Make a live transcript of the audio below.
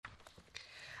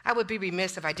I would be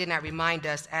remiss if I did not remind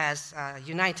us as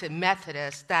United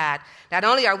Methodists that not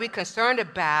only are we concerned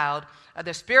about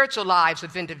the spiritual lives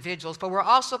of individuals, but we're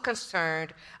also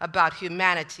concerned about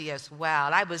humanity as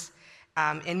well. I was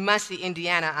in Muncie,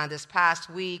 Indiana on this past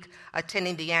week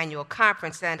attending the annual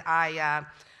conference, and I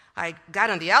got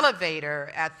on the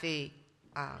elevator at the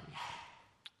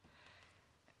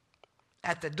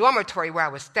dormitory where I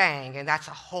was staying, and that's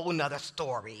a whole nother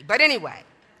story. But anyway,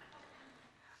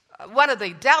 one of the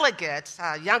delegates,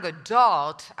 a young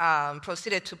adult,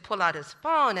 proceeded to pull out his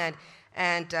phone, and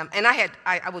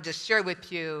I will just share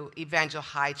with you Evangel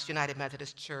Heights United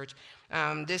Methodist Church.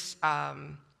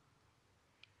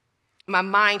 My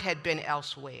mind had been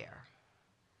elsewhere.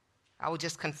 I will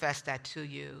just confess that to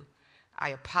you. I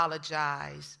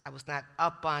apologize. I was not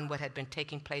up on what had been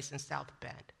taking place in South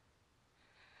Bend.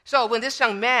 So when this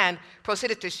young man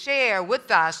proceeded to share with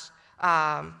us,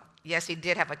 yes, he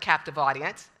did have a captive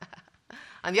audience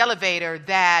on the elevator,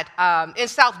 that in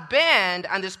South Bend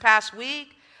on this past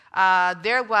week,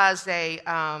 there was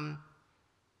an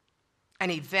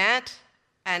event,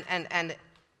 and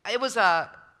it was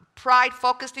a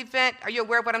Pride-focused event. Are you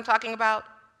aware of what I'm talking about?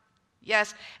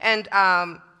 Yes. And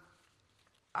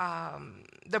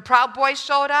the Proud Boys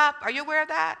showed up. Are you aware of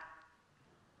that?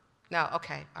 No?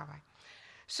 Okay. All right.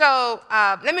 So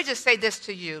let me just say this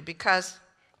to you, because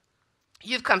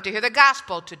you've come to hear the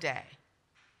gospel today.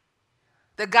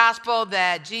 The gospel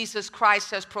that Jesus Christ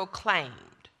has proclaimed.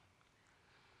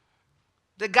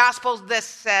 The gospel that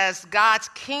says God's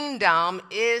kingdom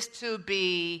is to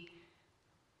be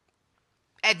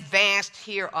advanced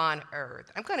here on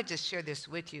earth. I'm going to just share this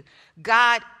with you.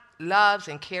 God loves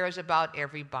and cares about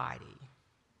everybody.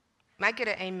 Can I get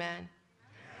an amen?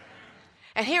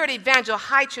 And here at Evangel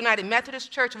Heights United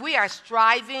Methodist Church, we are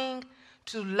striving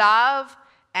to love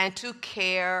and to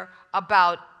care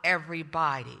about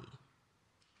everybody.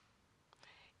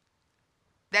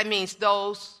 That means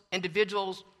those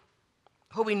individuals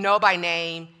who we know by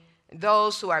name,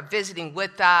 those who are visiting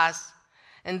with us,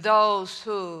 and those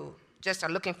who just are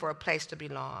looking for a place to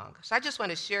belong. So I just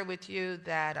want to share with you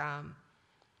that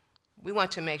we want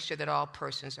to make sure that all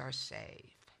persons are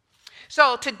saved.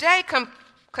 So today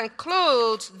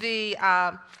concludes the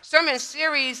sermon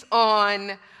series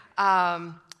on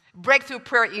Breakthrough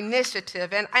Prayer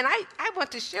Initiative. And I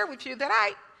want to share with you that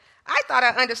I thought I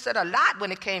understood a lot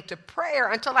when it came to prayer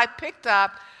until I picked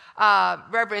up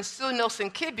Reverend Sue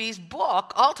Nielsen-Kibbe's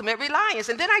book, Ultimate Reliance.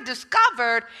 And then I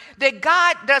discovered that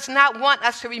God does not want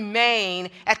us to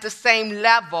remain at the same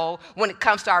level when it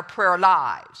comes to our prayer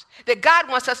lives. That God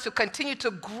wants us to continue to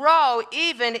grow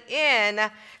even in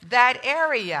that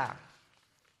area.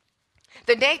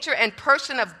 The nature and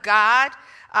person of God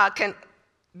can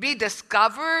be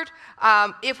discovered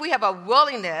if we have a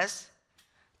willingness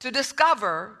to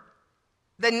discover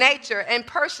the nature and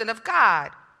person of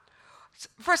God.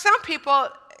 For some people,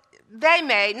 they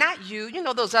may, not you,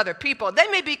 those other people, they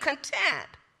may be content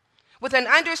with an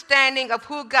understanding of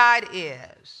who God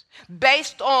is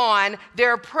based on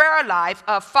their prayer life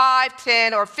of 5,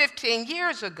 10, or 15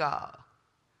 years ago.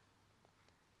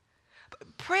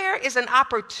 Prayer is an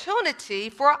opportunity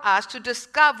for us to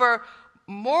discover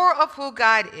more of who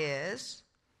God is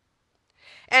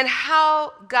and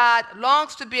how God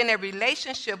longs to be in a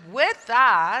relationship with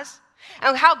us,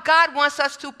 and how God wants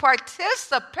us to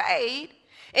participate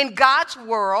in God's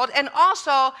world, and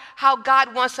also how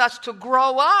God wants us to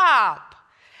grow up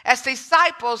as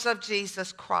disciples of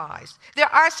Jesus Christ.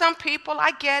 There are some people,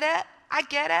 I get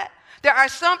it. There are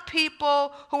some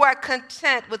people who are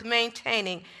content with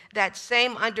maintaining that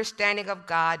same understanding of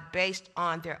God based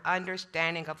on their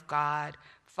understanding of God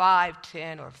 5,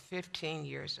 10, or 15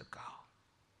 years ago.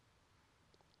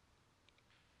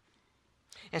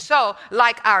 And so,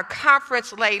 like our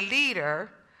conference lay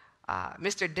leader,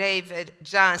 Mr. David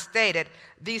John stated,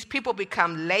 these people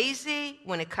become lazy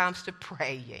when it comes to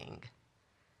praying.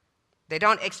 They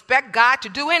don't expect God to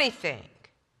do anything.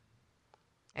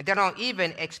 And they don't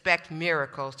even expect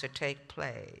miracles to take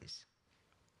place.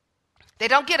 They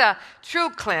don't get a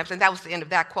true glimpse, and that was the end of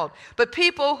that quote. But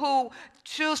people who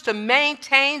choose to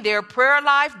maintain their prayer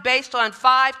life based on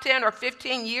 5, 10, or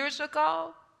 15 years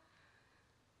ago,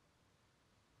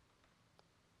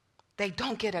 they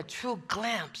don't get a true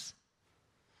glimpse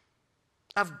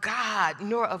of God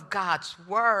nor of God's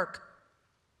work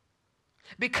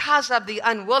because of the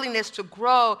unwillingness to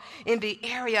grow in the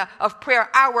area of prayer.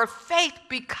 Our faith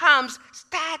becomes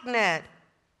stagnant.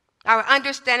 Our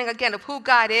understanding, again, of who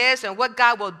God is and what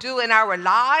God will do in our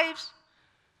lives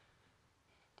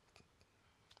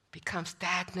becomes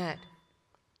stagnant.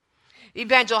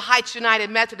 Evangel Heights United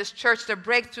Methodist Church, the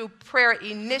Breakthrough Prayer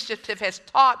Initiative has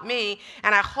taught me,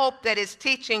 and I hope that it's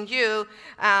teaching you,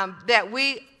 that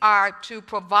we are to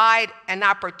provide an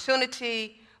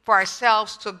opportunity for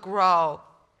ourselves to grow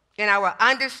in our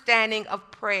understanding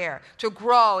of prayer, to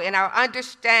grow in our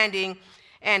understanding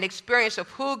and experience of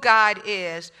who God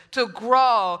is, to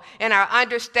grow in our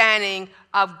understanding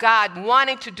of God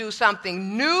wanting to do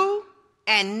something new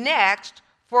and next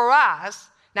for us,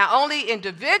 not only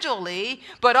individually,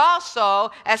 but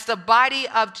also as the body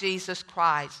of Jesus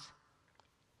Christ.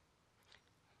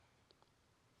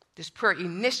 This prayer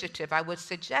initiative, I would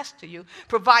suggest to you,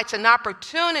 provides an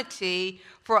opportunity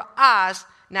for us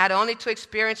not only to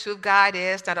experience who God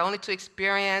is, not only to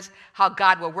experience how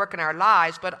God will work in our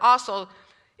lives, but also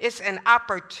it's an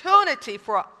opportunity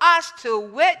for us to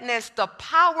witness the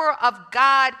power of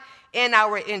God in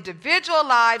our individual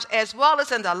lives as well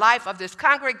as in the life of this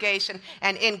congregation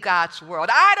and in God's world.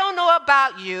 I don't know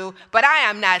about you, but I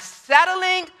am not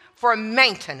settling for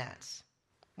maintenance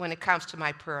when it comes to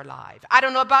my prayer life. I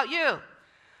don't know about you,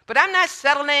 but I'm not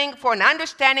settling for an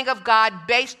understanding of God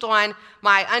based on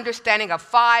my understanding of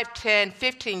 5, 10,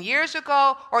 15 years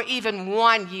ago or even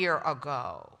 1 year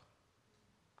ago.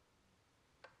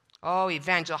 Oh,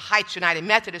 Evangel Heights United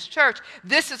Methodist Church,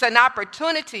 this is an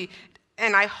opportunity,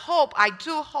 and I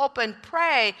do hope and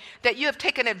pray that you have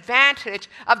taken advantage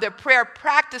of the prayer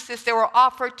practices that were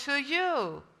offered to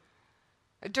you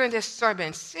during this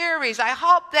sermon series. I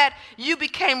hope that you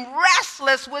became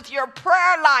restless with your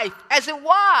prayer life as it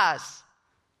was,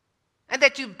 and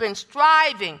that you've been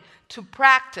striving to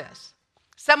practice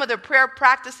some of the prayer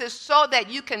practices so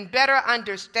that you can better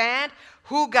understand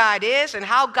who God is and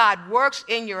how God works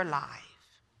in your life.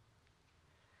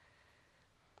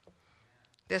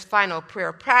 This final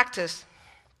prayer practice,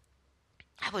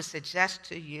 I would suggest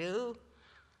to you,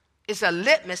 is a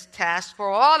litmus test for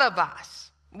all of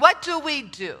us. What do we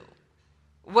do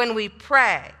when we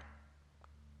pray?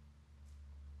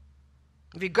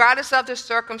 Regardless of the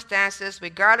circumstances,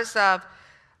 regardless of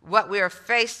what we are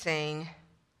facing,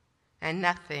 and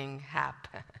nothing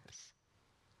happens.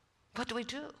 What do we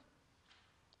do?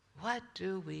 What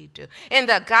do we do? In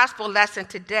the gospel lesson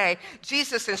today,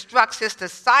 Jesus instructs his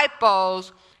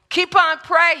disciples, keep on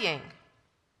praying,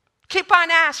 keep on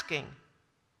asking,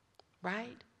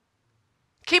 right?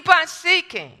 Keep on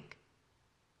seeking,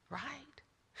 right?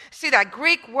 See, that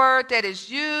Greek word that is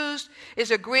used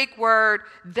is a Greek word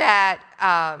that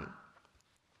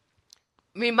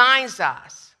reminds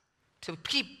us to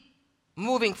keep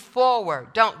moving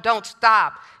forward. Don't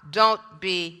stop. Don't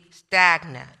be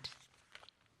stagnant.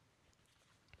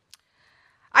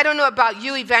 I don't know about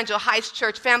you, Evangel Heights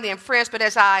Church family and friends, but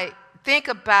as I think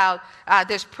about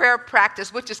this prayer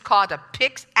practice, which is called a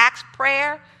pickaxe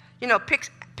prayer, you know,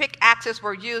 pickaxes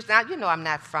were used. Now, you know, I'm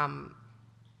not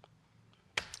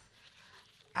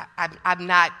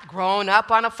grown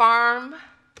up on a farm.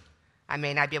 I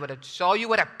may not be able to show you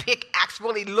what a pickaxe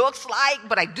really looks like,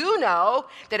 but I do know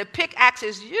that a pickaxe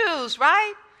is used,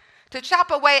 right, to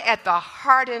chop away at the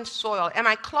hardened soil. Am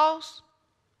I close?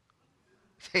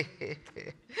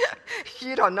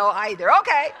 You don't know either.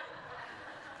 Okay.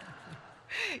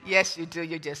 Yes, you do.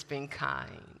 You're just being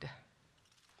kind.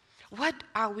 What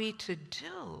are we to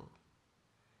do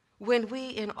when we,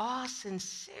 in all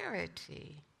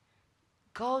sincerity,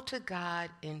 go to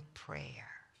God in prayer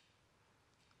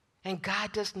and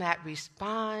God does not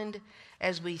respond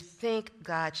as we think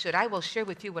God should? I will share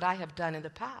with you what I have done in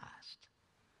the past.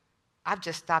 I've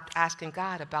just stopped asking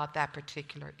God about that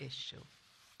particular issue.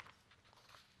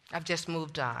 I've just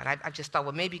moved on. I've just thought,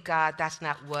 well, maybe God, that's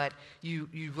not what you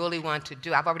really want to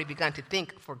do. I've already begun to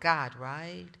think for God,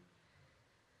 right?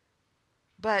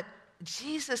 But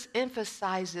Jesus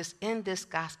emphasizes in this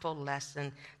gospel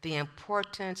lesson the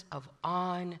importance of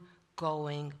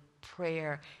ongoing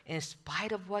prayer in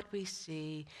spite of what we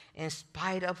see, in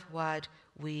spite of what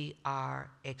we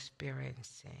are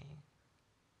experiencing.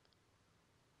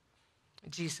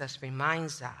 Jesus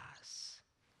reminds us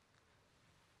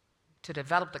to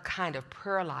develop the kind of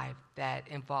prayer life that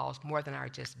involves more than our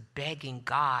just begging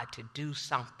God to do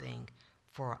something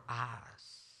for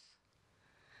us.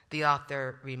 The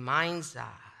author reminds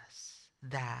us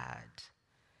that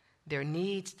there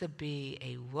needs to be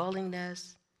a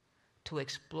willingness to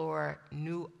explore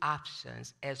new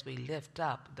options as we lift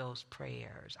up those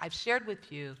prayers. I've shared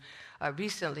with you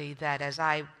recently that as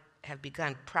I have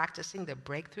begun practicing the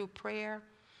breakthrough prayer,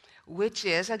 which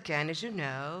is, again, as you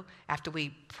know, after we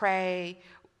pray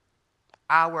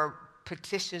our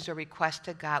petitions or requests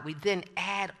to God, we then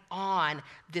add on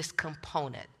this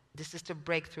component. This is the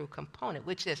breakthrough component,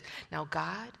 which is, now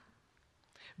God,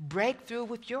 break through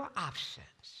with your options.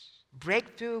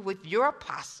 breakthrough with your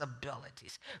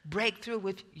possibilities, breakthrough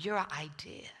with your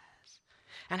ideas.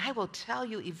 And I will tell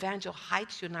you, Evangel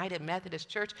Heights United Methodist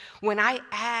Church, when I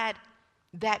add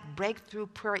that breakthrough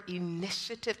prayer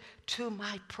initiative to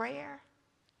my prayers,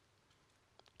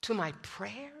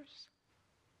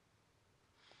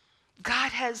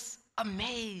 God has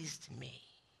amazed me.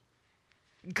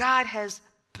 God has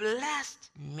blessed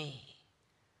me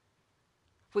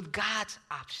with God's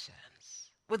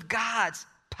options, with God's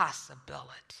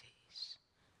possibilities.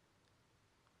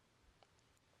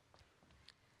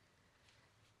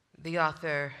 The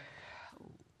author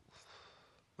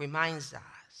reminds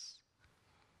us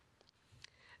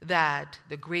that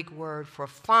the Greek word for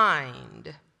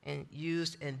find, and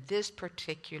used in this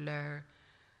particular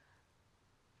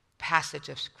passage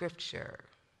of Scripture,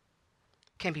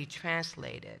 can be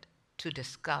translated to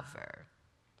discover,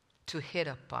 to hit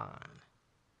upon,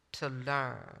 to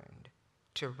learn,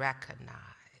 to recognize.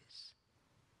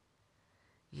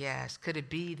 Yes, could it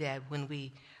be that when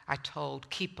we are told,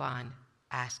 keep on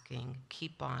asking,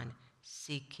 keep on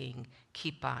seeking,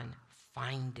 keep on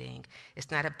finding,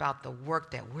 it's not about the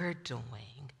work that we're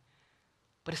doing,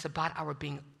 but it's about our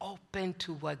being open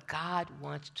to what God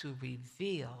wants to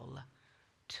reveal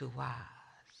to us.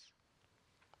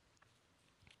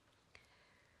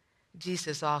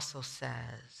 Jesus also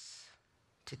says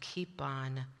to keep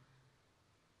on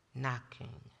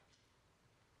knocking,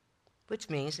 which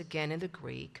means, again in the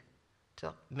Greek,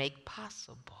 to make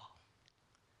possible.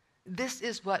 This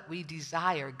is what we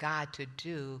desire God to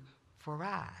do for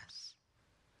us,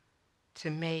 to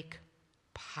make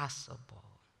possible.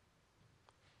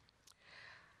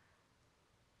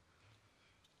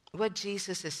 What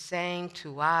Jesus is saying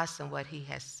to us and what he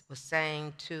was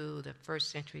saying to the first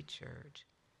century church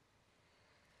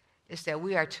is that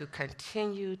we are to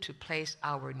continue to place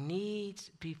our needs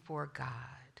before God,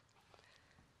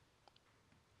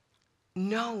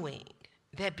 knowing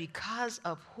that because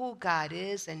of who God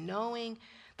is and knowing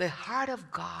the heart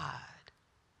of God,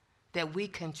 that we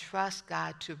can trust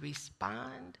God to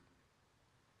respond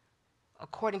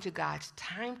according to God's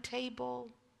timetable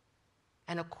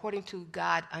and according to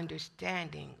God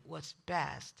understanding what's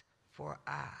best for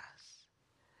us.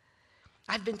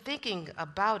 I've been thinking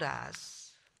about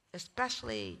us,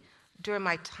 especially during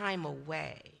my time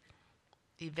away,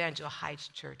 the Evangel Heights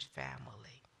Church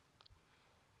family.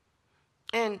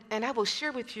 And I will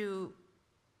share with you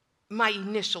my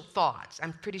initial thoughts.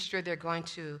 I'm pretty sure they're going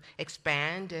to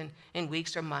expand in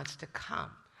weeks or months to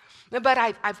come. But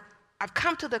I've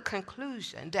come to the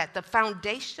conclusion that the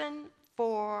foundation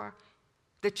for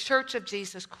the Church of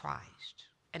Jesus Christ,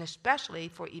 and especially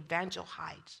for Evangel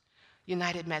Heights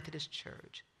United Methodist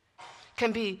Church,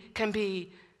 can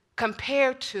be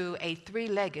compared to a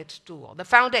three-legged stool. The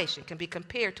foundation can be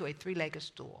compared to a three-legged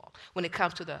stool when it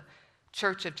comes to the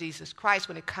Church of Jesus Christ,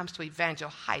 when it comes to Evangel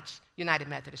Heights United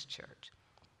Methodist Church.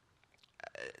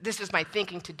 This is my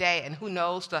thinking today, and who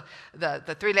knows,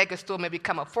 the three-legged stool may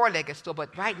become a four-legged stool,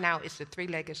 but right now it's a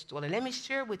three-legged stool. And let me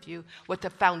share with you what the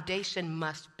foundation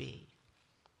must be.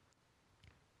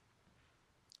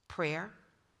 Prayer,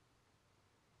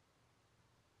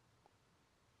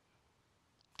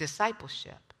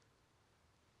 discipleship,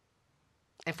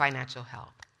 and financial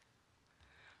health.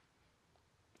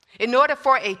 In order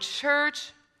for a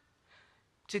church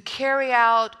to carry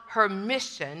out her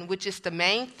mission, which is the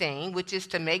main thing, which is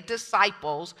to make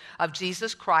disciples of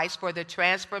Jesus Christ for the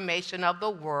transformation of the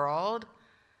world,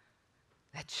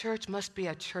 that church must be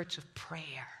a church of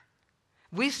prayer.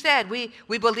 We said we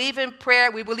believe in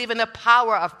prayer, we believe in the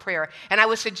power of prayer. And I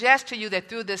would suggest to you that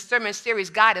through this sermon series,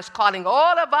 God is calling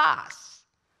all of us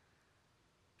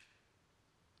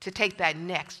to take that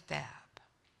next step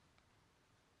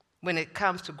when it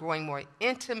comes to growing more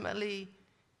intimately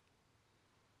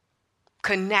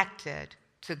connected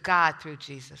to God through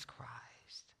Jesus Christ.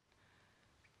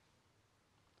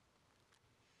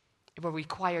 It will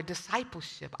require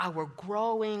discipleship, our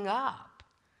growing up,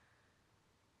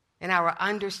 and our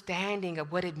understanding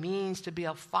of what it means to be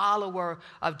a follower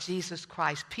of Jesus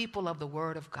Christ, people of the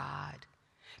Word of God.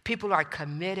 People who are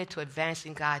committed to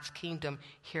advancing God's kingdom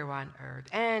here on earth.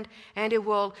 And it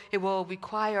will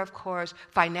require, of course,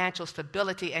 financial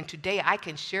stability. And today I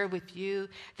can share with you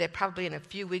that probably in a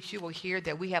few weeks you will hear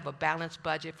that we have a balanced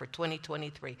budget for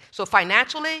 2023. So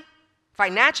financially,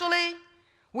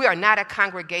 we are not a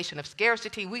congregation of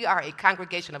scarcity. We are a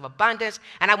congregation of abundance.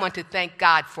 And I want to thank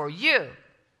God for you,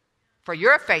 for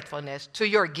your faithfulness to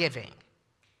your giving.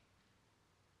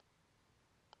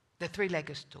 The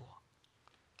three-legged stool.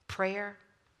 Prayer,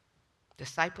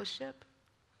 discipleship,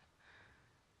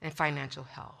 and financial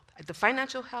health. The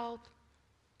financial health,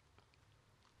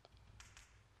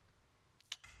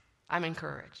 I'm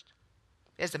encouraged.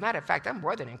 As a matter of fact, I'm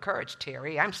more than encouraged,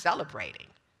 Terry. I'm celebrating.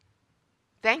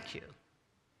 Thank you.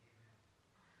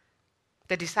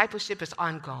 The discipleship is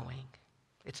ongoing.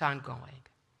 It's ongoing.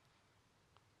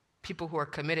 People who are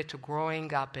committed to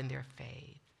growing up in their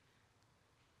faith.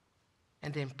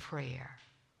 And then prayer.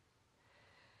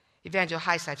 Evangel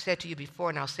Heights, I've said to you before,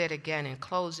 and I'll say it again in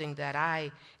closing, that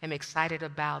I am excited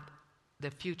about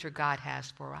the future God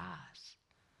has for us.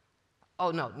 Oh,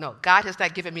 no. God has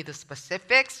not given me the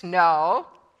specifics. No,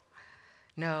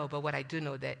 but what I do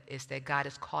know is that God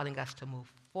is calling us to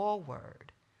move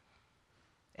forward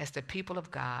as the people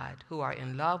of God who are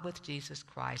in love with Jesus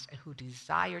Christ and who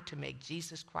desire to make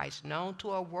Jesus Christ known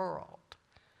to a world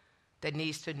that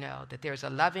needs to know that there's a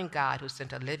loving God who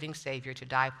sent a living Savior to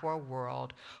die for a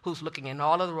world who's looking in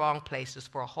all of the wrong places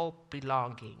for hope,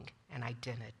 belonging, and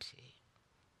identity.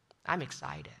 I'm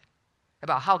excited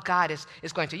about how God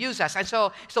is going to use us. And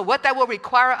so what that will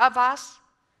require of us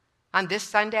on this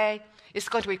Sunday is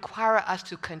going to require us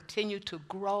to continue to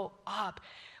grow up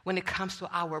when it comes to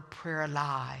our prayer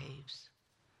lives.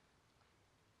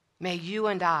 May you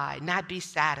and I not be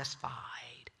satisfied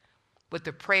with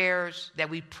the prayers that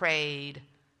we prayed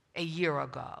a year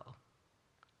ago,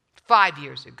 5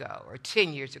 years ago, or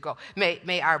 10 years ago.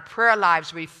 May our prayer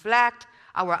lives reflect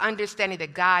our understanding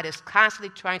that God is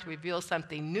constantly trying to reveal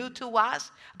something new to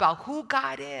us about who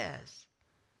God is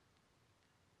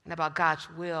and about God's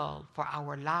will for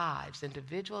our lives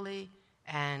individually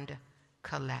and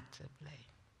collectively.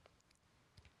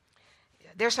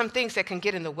 There's some things that can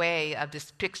get in the way of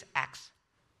this pickaxe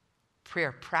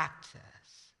prayer practice.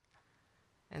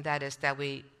 And that is that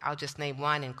I'll just name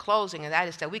one in closing, and that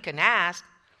is that we can ask,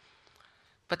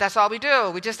 but that's all we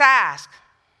do. We just ask,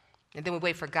 and then we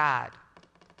wait for God.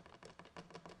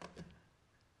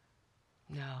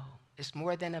 No, it's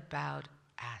more than about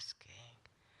asking.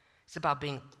 It's about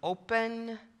being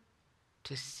open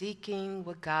to seeking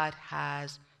what God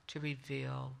has to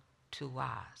reveal to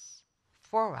us,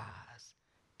 for us,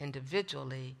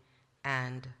 individually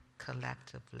and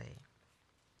collectively.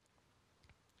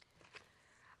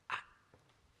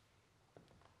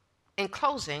 In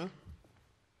closing,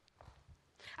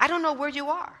 I don't know where you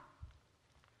are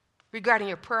regarding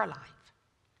your prayer life.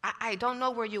 I don't know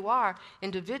where you are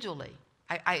individually.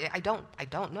 I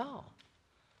don't know.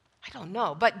 I don't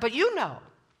know. But you know.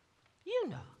 You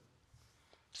know.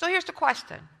 So here's the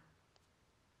question.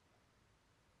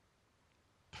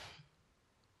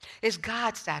 Is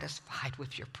God satisfied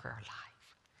with your prayer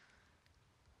life?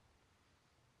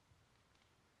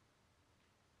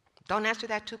 Don't answer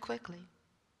that too quickly.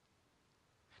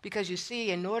 Because you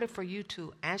see, in order for you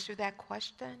to answer that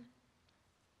question,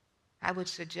 I would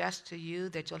suggest to you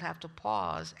that you'll have to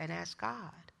pause and ask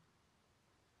God,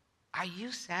 are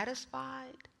you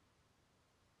satisfied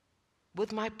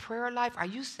with my prayer life? Are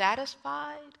you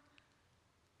satisfied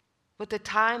with the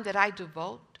time that I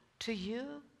devote to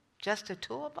you, just the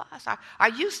two of us? Are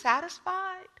you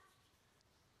satisfied?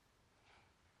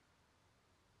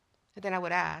 And then I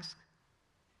would ask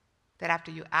that after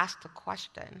you ask the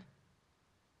question,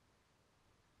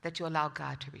 that you allow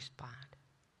God to respond.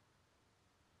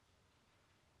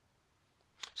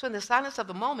 So in the silence of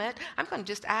the moment, I'm going to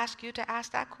just ask you to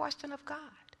ask that question of God.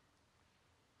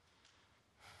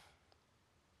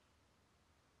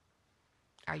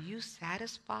 Are you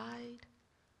satisfied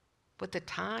with the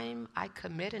time I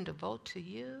commit and devote to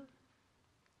you,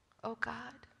 oh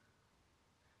God?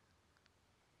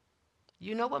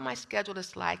 You know what my schedule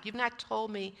is like. You've not told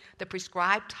me the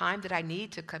prescribed time that I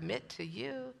need to commit to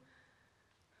you.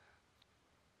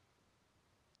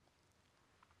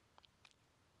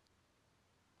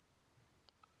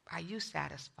 Are you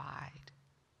satisfied,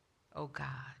 oh God,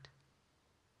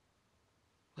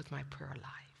 with my prayer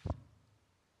life?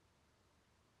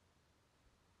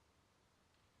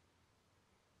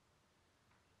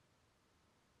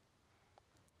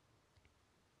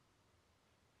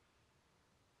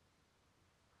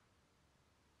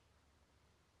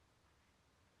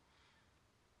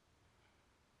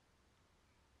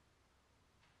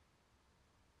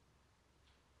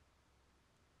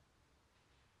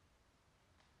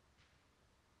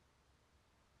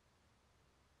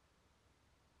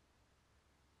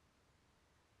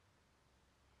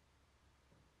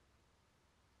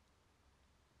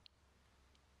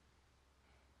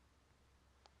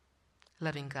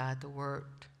 Loving God,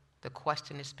 the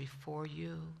question is before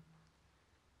you.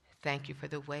 Thank you for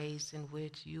the ways in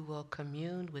which you will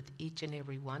commune with each and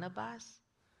every one of us.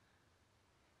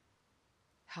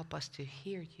 Help us to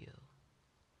hear you.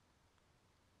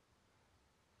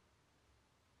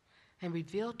 And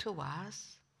reveal to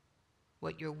us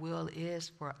what your will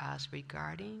is for us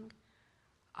regarding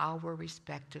our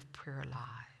respective prayer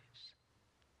lives.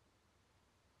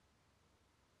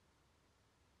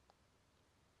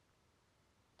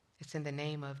 It's in the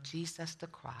name of Jesus the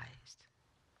Christ,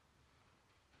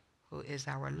 who is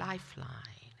our lifeline.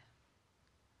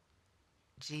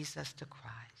 Jesus the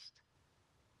Christ,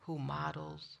 who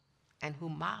models and who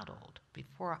modeled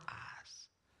before us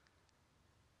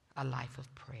a life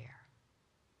of prayer.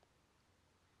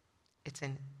 It's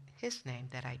in his name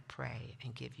that I pray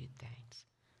and give you thanks.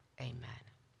 Amen.